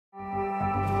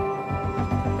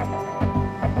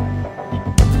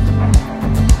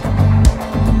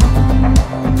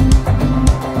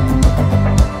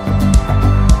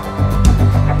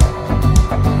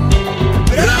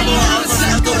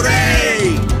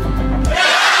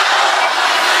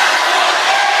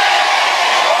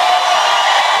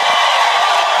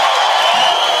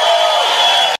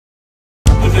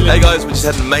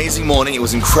just had an amazing morning. It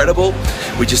was incredible.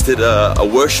 We just did a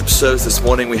worship service this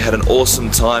morning. We had an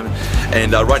awesome time,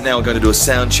 and right now we're going to do a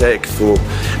sound check for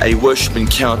a worship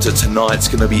encounter tonight. It's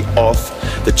going to be off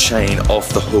the chain, off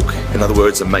the hook. In other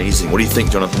words, amazing. What do you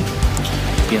think, Jonathan?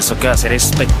 Pienso que va a ser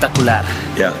espectacular.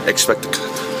 Yeah,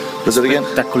 espectacular. Was it again?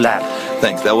 Espectacular.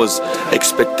 Thanks. That was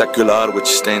espectacular, which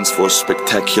stands for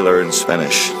spectacular in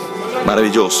Spanish.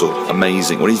 Maravilloso.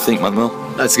 Amazing. What do you think, Manuel?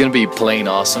 It's gonna be plain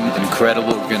awesome,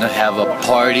 incredible. We're gonna have a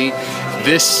party.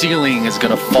 This ceiling is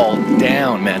gonna fall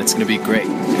down, man. It's gonna be great.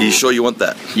 Are you sure you want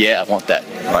that? Yeah, I want that.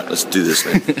 All right, let's do this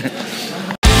then.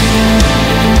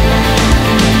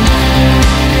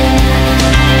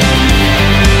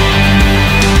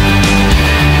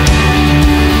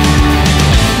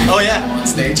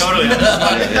 Stage. Totally.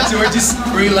 So we're just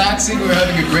relaxing, we're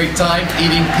having a great time,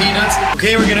 eating peanuts.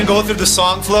 Okay, we're gonna go through the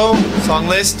song flow, song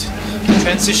list,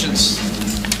 transitions.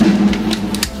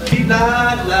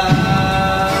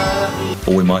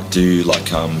 Or we might do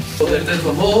like I'm not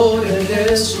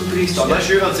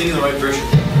sure if I'm singing the right version.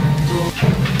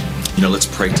 You know, let's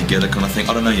pray together kind of thing.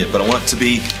 I don't know yet, but I want it to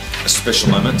be a special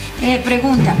moment.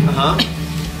 Pregunta.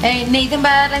 ¿Nathan va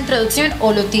a dar la introducción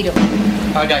o lo tiro?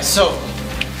 Alright guys, so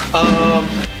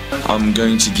I'm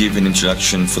going to give an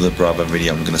introduction for the Bravo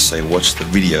video. I'm going to say watch the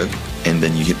video and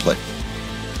then you hit play.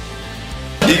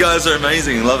 You guys are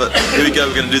amazing, love it. Here we go,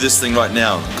 we're going to do this thing right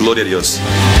now. Gloria a Dios.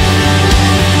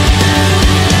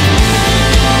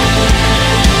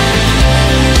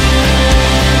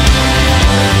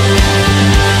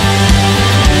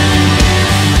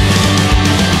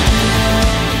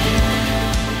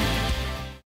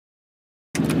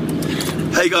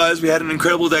 Hey guys, we had an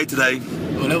incredible day today.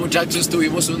 Hola muchachos,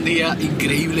 tuvimos un día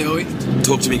increíble hoy.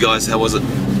 Talk to me guys, how was it?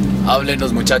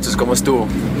 Háblenos muchachos, ¿cómo estuvo?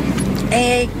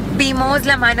 Vimos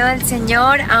la mano del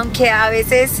Señor, aunque a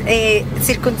veces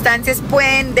circunstancias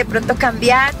pueden de pronto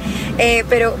cambiar,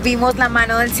 pero vimos la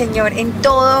mano del Señor en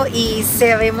todo y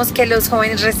sabemos que los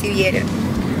jóvenes recibieron.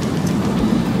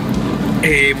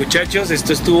 Muchachos,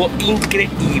 esto estuvo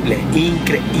increíble,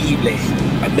 increíble,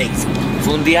 amazing.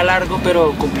 Fue un día largo,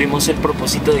 pero cumplimos el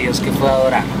propósito de Dios, que fue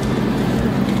adorar.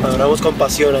 Adoramos con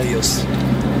pasión a Dios.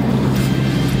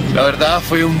 La verdad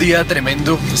fue un día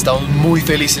tremendo, estamos muy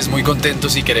felices, muy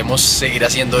contentos y queremos seguir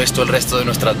haciendo esto el resto de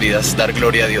nuestras vidas, dar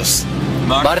gloria a Dios.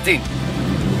 Martin.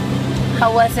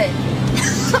 How was it?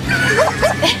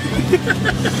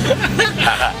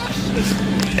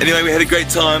 Anyway, we had a great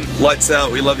time. Lights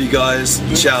out. We love you guys.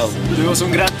 Ciao. Tuvimos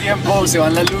un gran tiempo, se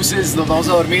van las luces, nos vamos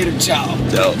a dormir. Chao.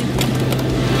 Ciao.